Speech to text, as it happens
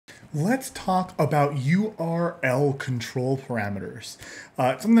Let's talk about URL control parameters.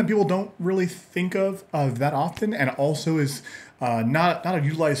 Something that people don't really think of that often, and also is not a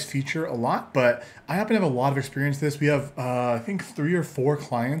utilized feature a lot. But I happen to have a lot of experience with this. We have I think 3 or 4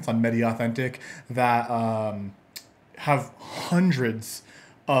 clients on MediaAuthentic that have hundreds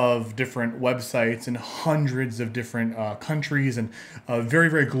of different websites and hundreds of different countries and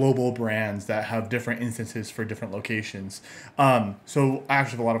very global brands that have different instances for different locations. So I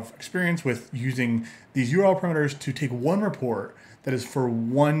actually have a lot of experience with using these URL parameters to take one report that is for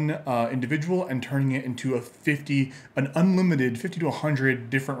one individual and turning it into an unlimited 50 to 100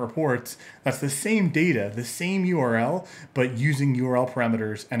 different reports. That's the same data, the same URL, but using URL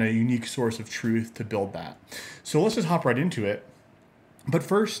parameters and a unique source of truth to build that. So let's just hop right into it. But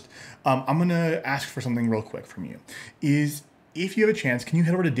first, I'm going to ask for something real quick from you. If you have a chance, can you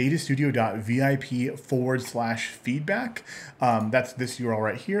head over to DataStudio.Vip /feedback? That's this URL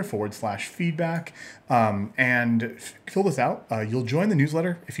right here, /feedback. And fill this out. You'll join the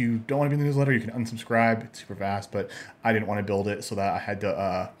newsletter. If you don't want to be in the newsletter, you can unsubscribe. It's super fast, but I didn't want to build it so that I had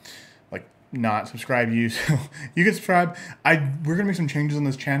to not subscribe you. So you can subscribe. We're gonna make some changes on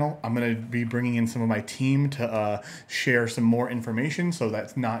this channel. I'm gonna be bringing in some of my team to share some more information, so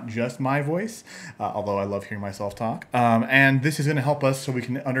that's not just my voice, although I love hearing myself talk. And this is gonna help us so we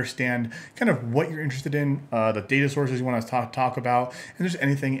can understand kind of what you're interested in, the data sources you want us to talk about, and just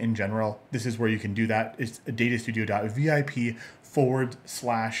anything in general. This is where you can do that. It's datastudio.vip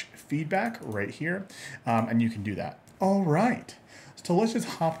 /feedback right here, and you can do that. All right. So let's just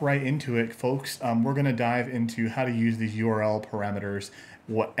hop right into it, folks. We're going to dive into how to use these URL parameters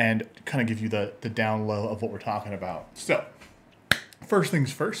and kind of give you the down low of what we're talking about. So first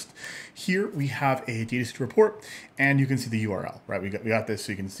things first, here we have a DataStudio report, and you can see the URL, right? We got this,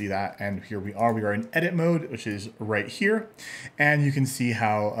 so you can see that. And here we are in edit mode, which is right here. And you can see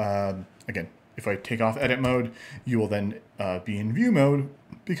how, again, if I take off edit mode, you will then be in view mode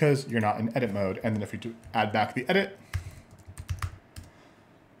because you're not in edit mode. And then if you add back the edit,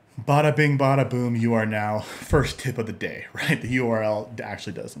 bada bing, bada boom, you are now first tip of the day, right? The URL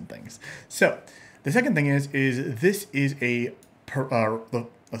actually does some things. So the second thing is this is the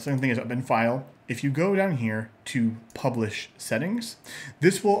second thing is up in file. If you go down here to publish settings,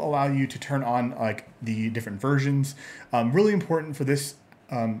 this will allow you to turn on like the different versions. Really important for this,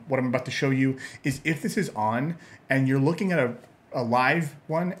 what I'm about to show you is if this is on and you're looking at a live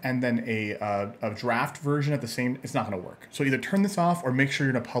one and then a draft version at the same, it's not going to work. So either turn this off or make sure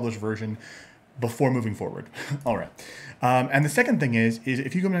you're in a published version before moving forward. All right. And the second thing is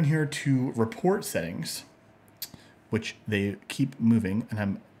if you go down here to report settings, which they keep moving, and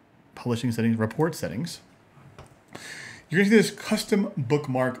I'm publishing settings, report settings, you're going to see this custom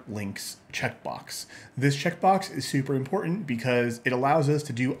bookmark links checkbox. This checkbox is super important because it allows us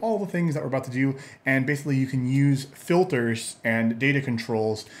to do all the things that we're about to do, and basically you can use filters and data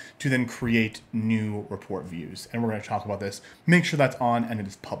controls to then create new report views. And we're going to talk about this. Make sure that's on and it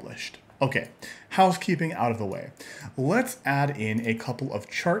is published. Okay, housekeeping out of the way. Let's add in a couple of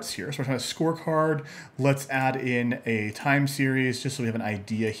charts here. So we're trying to scorecard. Let's add in a time series just so we have an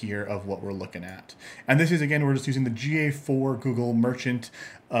idea here of what we're looking at. And this is, again, we're just using the GA4 Google Merchant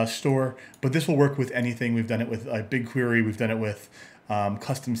Store, but this will work with anything. We've done it with BigQuery. We've done it with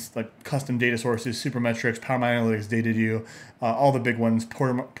custom data sources, Supermetrics, Power My Analytics, DataDo, all the big ones,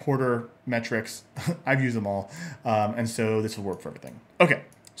 Porter Metrics. I've used them all. And so this will work for everything. Okay.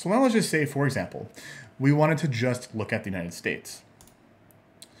 So now let's just say, for example, we wanted to just look at the United States.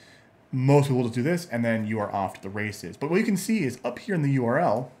 Most people just do this, and then you are off to the races. But what you can see is up here in the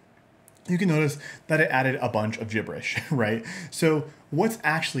URL, you can notice that it added a bunch of gibberish, right? So what's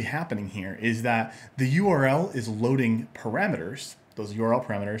actually happening here is that the URL is loading parameters, those URL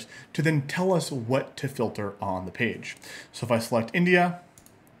parameters, to then tell us what to filter on the page. So if I select India,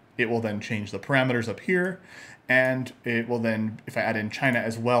 it will then change the parameters up here. And it will then, if I add in China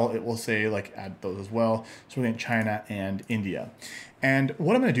as well, it will say like add those as well. So we're going to China and India. And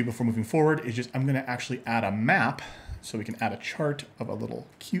what I'm going to do before moving forward is just I'm going to actually add a map. So we can add a chart of a little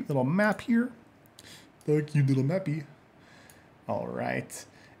cute little map here. The cute little mappy. All right.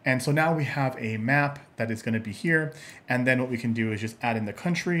 And so now we have a map that is going to be here. And then what we can do is just add in the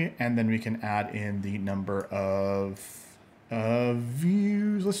country, and then we can add in the number of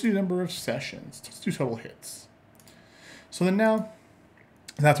views. Let's do the number of sessions. Let's do total hits. So then now,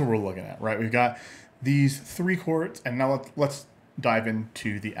 that's what we're looking at, right? We've got these 3 cohorts, and now let's dive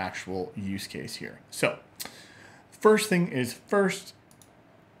into the actual use case here. So first thing is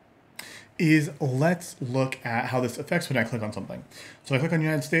let's look at how this affects when I click on something. So I click on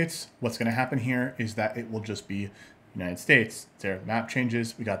United States, what's going to happen here is that it will just be United States. There, map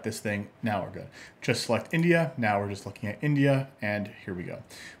changes. We got this thing. Now we're good. Just select India. Now we're just looking at India, and here we go.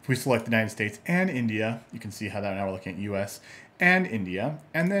 If we select the United States and India, you can see how that now we're looking at US and India.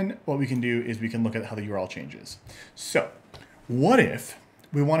 And then what we can do is we can look at how the URL changes. So what if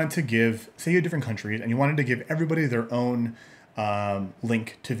we wanted to give, say, you had different countries, and you wanted to give everybody their own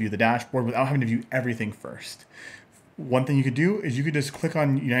link to view the dashboard without having to view everything first? One thing you could do is you could just click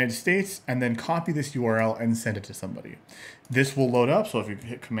on United States and then copy this URL and send it to somebody. This will load up. So if you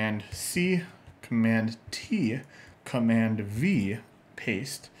hit Command C, Command T, Command V,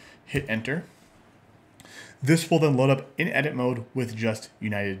 paste, hit enter. This will then load up in edit mode with just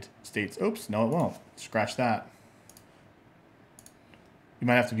United States. Oops, no, it won't. Scratch that. You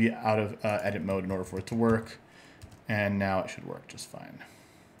might have to be out of edit mode in order for it to work. And now it should work just fine.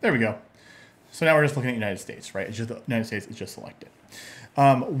 There we go. So now we're just looking at United States, right? It's just the United States is just selected.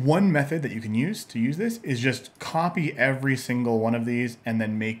 One method that you can use to use this is just copy every single one of these and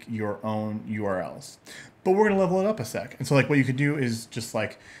then make your own URLs. But we're gonna level it up a sec. And so like what you could do is just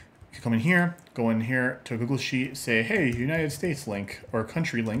like, you come in here, go in here to a Google Sheet, say, hey, United States link or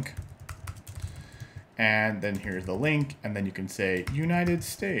country link. And then here's the link. And then you can say United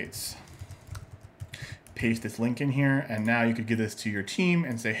States. Paste this link in here, and now you could give this to your team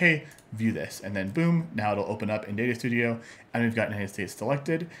and say, hey, view this, and then boom, now it'll open up in Data Studio, and we've got United States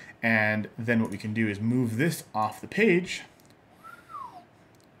selected. And then what we can do is move this off the page.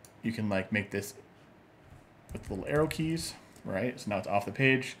 You can like make this with little arrow keys, right? So now it's off the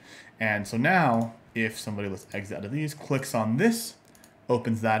page. And so now if somebody, let's exit out of these, clicks on this,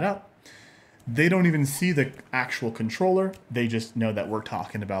 opens that up, they don't even see the actual controller. They just know that we're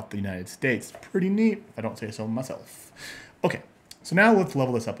talking about the United States. Pretty neat, if I don't say so myself. Okay, so now let's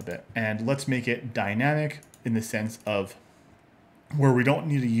level this up a bit and let's make it dynamic in the sense of where we don't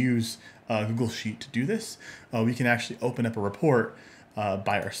need to use Google Sheet to do this. We can actually open up a report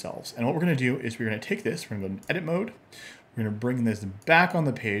by ourselves. And what we're gonna do is we're gonna take this, we're gonna go in edit mode. We're gonna bring this back on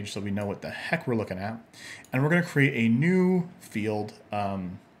the page so we know what the heck we're looking at. And we're gonna create a new field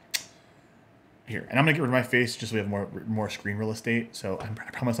here. And I'm gonna get rid of my face just so we have more screen real estate. So I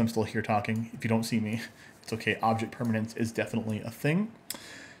promise I'm still here talking. If you don't see me, it's okay. Object permanence is definitely a thing.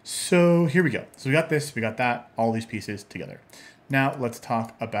 So here we go. So we got this, we got that, all these pieces together. Now let's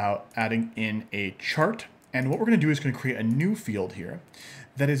talk about adding in a chart. And what we're gonna do is gonna create a new field here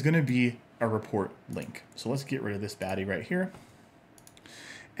that is gonna be a report link. So let's get rid of this baddie right here.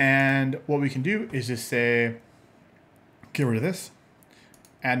 And what we can do is just say, get rid of this.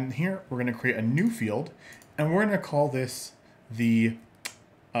 And here we're going to create a new field, and we're going to call this the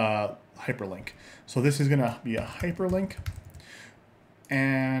hyperlink. So this is going to be a hyperlink,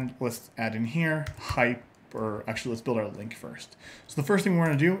 and let's add in here actually let's build our link first. So the first thing we're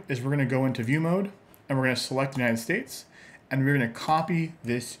going to do is we're going to go into view mode, and we're going to select United States, and we're going to copy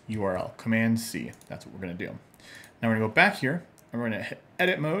this URL, Command C. That's what we're going to do. Now we're going to go back here, and we're going to hit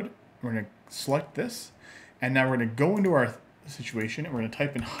edit mode. We're going to select this, and now we're going to go into our situation, and we're going to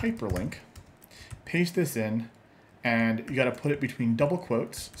type in hyperlink, paste this in, and you got to put it between double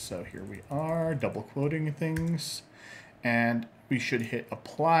quotes. So here we are, double quoting things, and we should hit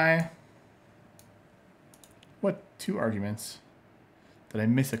apply. What, 2 arguments? Did I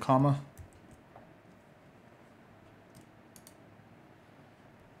miss a comma?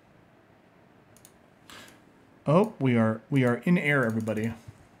 Oh, we are in error, everybody.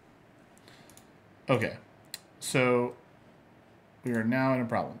 Okay, so we are now in a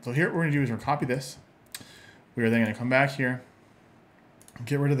problem. So here what we're gonna do is we're gonna copy this. We are then gonna come back here,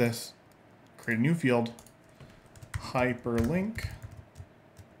 get rid of this, create a new field, hyperlink.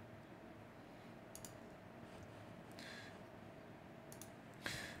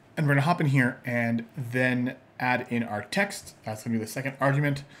 And we're gonna hop in here and then add in our text. That's gonna be the second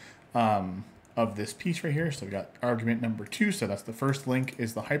argument of this piece right here. So we got argument number 2. So that's the first link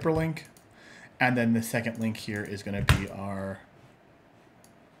is the hyperlink. And then the second link here is gonna be our,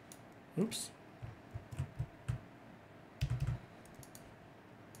 oops.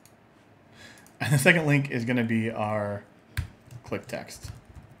 And the second link is going to be our click text.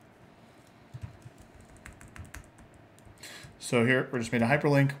 So here we're just made a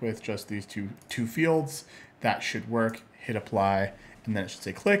hyperlink with just these two fields. That should work. Hit apply, and then it should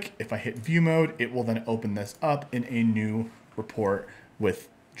say click. If I hit view mode, it will then open this up in a new report with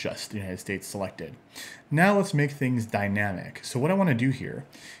just the United States selected. Now let's make things dynamic. So what I want to do here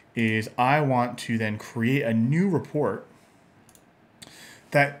is I want to then create a new report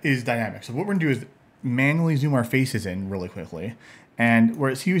that is dynamic. So what we're gonna do is manually zoom our faces in really quickly. And where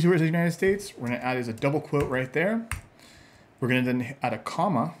it says United States, we're gonna add as a double quote right there. We're gonna then add a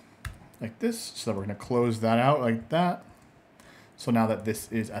comma, like this. So we're going to close that out like that. So now that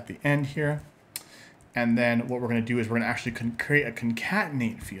this is at the end here. And then what we're going to do is we're going to actually create a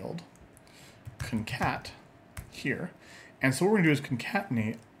concatenate field. Concat here. And so what we're going to do is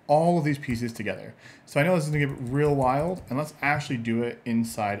concatenate all of these pieces together. So I know this is going to get real wild, and let's actually do it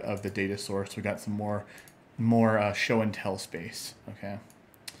inside of the data source. We got some more show and tell space. Okay.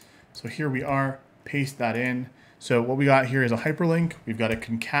 So here we are, paste that in. So what we got here is a hyperlink. We've got a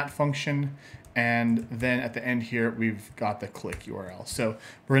concat function. And then at the end here, we've got the click URL. So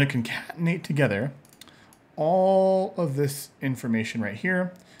we're going to concatenate together all of this information right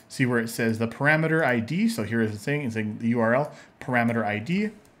here. See where it says the parameter ID. So here is it's saying the URL parameter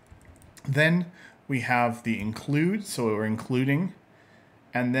ID. Then we have the include. So we're including.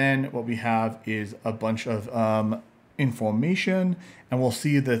 And then what we have is a bunch of information, and we'll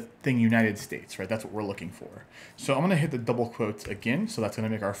see the thing United States, right? That's what we're looking for. So I'm going to hit the double quotes again. So that's going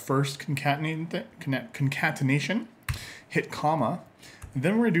to make our first concatenation. Hit comma.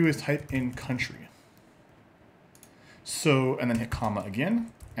 Then what we're going to do is type in country. So, and then hit comma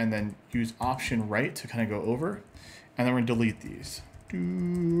again, and then use option right to kind of go over. And then we're going to delete these.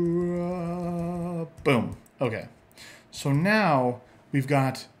 Boom. Okay. So now we've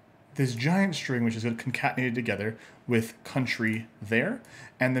got this giant string, which is concatenated together with country there.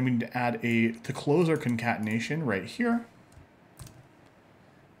 And then we need to add to close our concatenation right here.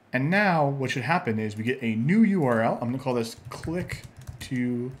 And now what should happen is we get a new URL. I'm going to call this click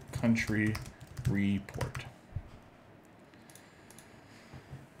to country report.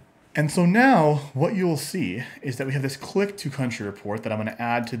 And so now what you'll see is that we have this click to country report that I'm going to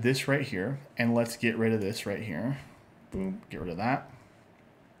add to this right here. And let's get rid of this right here. Boom, get rid of that.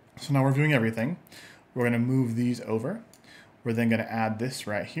 So now we're viewing everything. We're going to move these over. We're then going to add this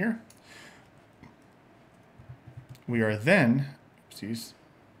right here. We are then, oopsies,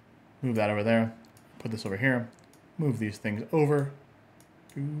 move that over there, put this over here, move these things over.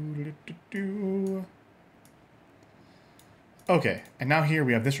 Okay, and now here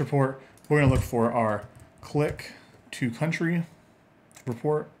we have this report. We're going to look for our click to country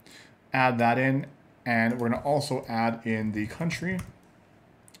report, add that in, and we're going to also add in the country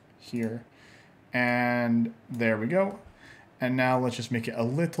here. And there we go. And now let's just make it a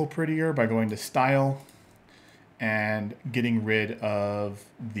little prettier by going to style and getting rid of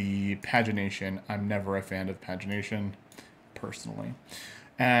the pagination. I'm never a fan of pagination personally.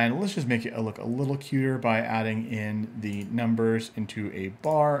 And let's just make it look a little cuter by adding in the numbers into a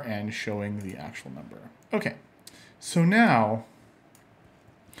bar and showing the actual number. Okay, so now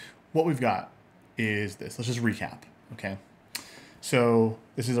what we've got is this. Let's just recap, okay? So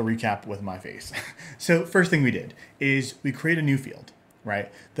this is a recap with my face. So first thing we did is we create a new field,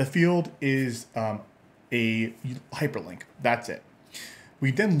 right? The field is a hyperlink. That's it.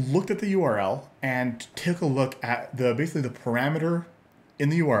 We then looked at the URL and took a look at basically the parameter in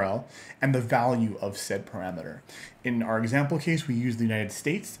the URL and the value of said parameter. In our example case, we used the United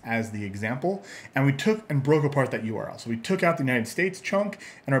States as the example, and we took and broke apart that URL. So we took out the United States chunk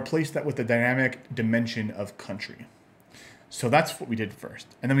and replaced that with the dynamic dimension of country. So that's what we did first.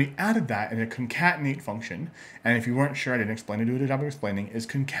 And then we added that in a concatenate function. And if you weren't sure, I didn't explain it, do a job of explaining, is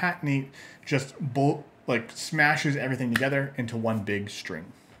concatenate just smashes everything together into one big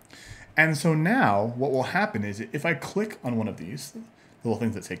string. And so now what will happen is if I click on one of these little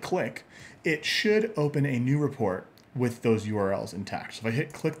things that say click, it should open a new report with those URLs intact. So if I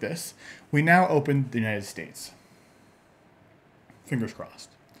hit click this, we now open the United States. Fingers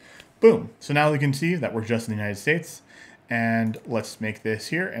crossed. Boom. So now we can see that we're just in the United States. And let's make this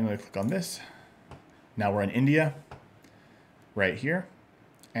here, and I'm gonna click on this. Now we're in India, right here.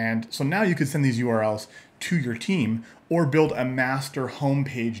 And so now you could send these URLs to your team or build a master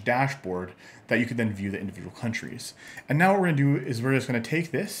homepage dashboard that you could then view the individual countries. And now what we're gonna do is we're just gonna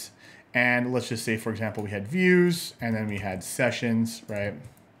take this, and let's just say, for example, we had views, and then we had sessions, right?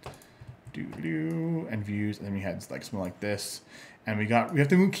 And views, and then we had like something like this. And we have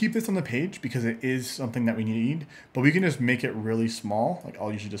to keep this on the page because it is something that we need, but we can just make it really small. Like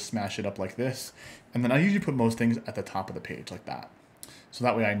I'll usually just smash it up like this. And then I usually put most things at the top of the page like that. So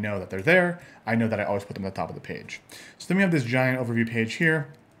that way I know that they're there. I know that I always put them at the top of the page. So then we have this giant overview page here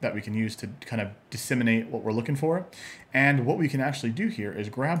that we can use to kind of disseminate what we're looking for. And what we can actually do here is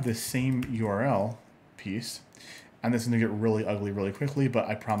grab this same URL piece, and this is gonna get really ugly really quickly, but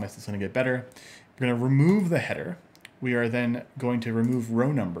I promise it's gonna get better. We're gonna remove the header. We are then going to remove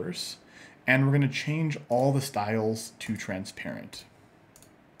row numbers, and we're going to change all the styles to transparent.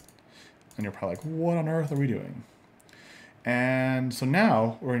 And you're probably like, what on earth are we doing? And so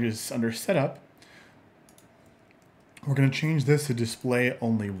now we're going to just under setup, we're going to change this to display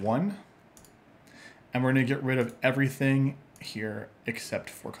only one. And we're going to get rid of everything here except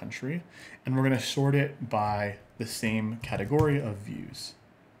for country. And we're going to sort it by the same category of views.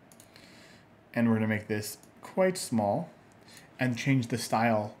 And we're going to make this quite small and change the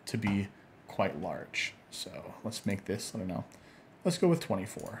style to be quite large. So let's make this, I don't know, let's go with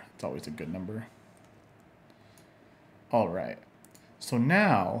 24. It's always a good number. All right. So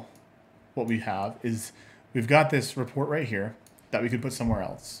now what we have is we've got this report right here that we could put somewhere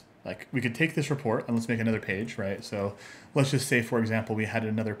else. Like we could take this report and let's make another page, right? So let's just say, for example, we had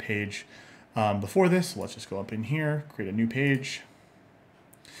another page before this. So let's just go up in here, create a new page.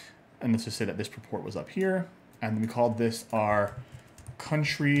 And let's just say that this report was up here. And we called this our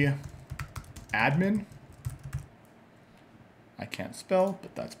country admin. I can't spell,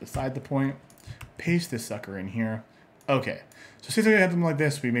 but that's beside the point. Paste this sucker in here. Okay, so since we had something like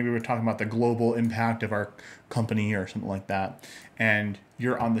this, maybe we're talking about the global impact of our company or something like that. And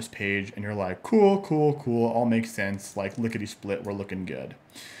you're on this page and you're like, cool, cool, cool, all makes sense. Like lickety split, we're looking good.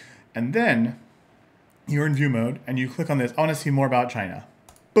 And then you're in view mode and you click on this. I want to see more about China.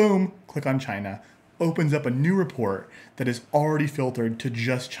 Boom, click on China. Opens up a new report that is already filtered to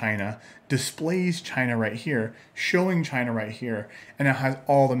just China, displays China right here, showing China right here, and it has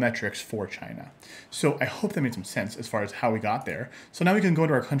all the metrics for China. So I hope that made some sense as far as how we got there. So now we can go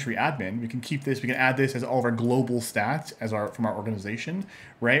into our country admin, we can keep this, we can add this as all of our global stats as from our organization,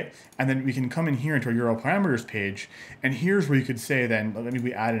 right? And then we can come in here into our URL parameters page, and here's where you could say then, maybe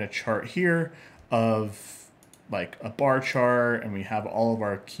we added a chart here of like a bar chart, and we have all of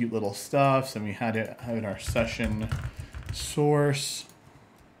our cute little stuffs, and we had it in our session source.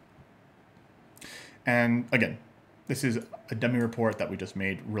 And again, this is a dummy report that we just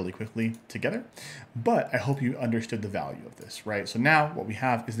made really quickly together, but I hope you understood the value of this, right? So now what we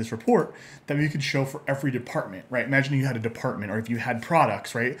have is this report that we could show for every department, right? Imagine you had a department, or if you had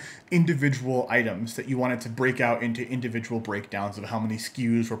products, right? Individual items that you wanted to break out into individual breakdowns of how many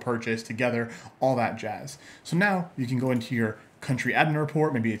SKUs were purchased together, all that jazz. So now you can go into your country admin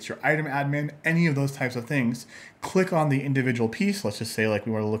report, maybe it's your item admin, any of those types of things. Click on the individual piece. Let's just say like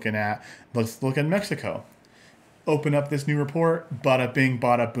we were looking at, let's look at Mexico. Open up this new report, bada bing,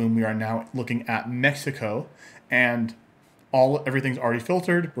 bada boom. We are now looking at Mexico, and everything's already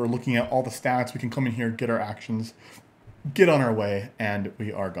filtered. We're looking at all the stats. We can come in here, get our actions, get on our way, and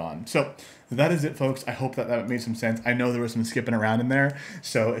we are gone. So that is it, folks. I hope that that made some sense. I know there was some skipping around in there.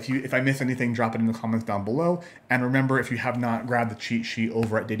 So if I missed anything, drop it in the comments down below. And remember, if you have not grabbed the cheat sheet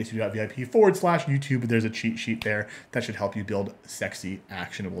over at DataStudio.Vip/YouTube, there's a cheat sheet there that should help you build sexy,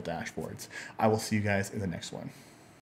 actionable dashboards. I will see you guys in the next one.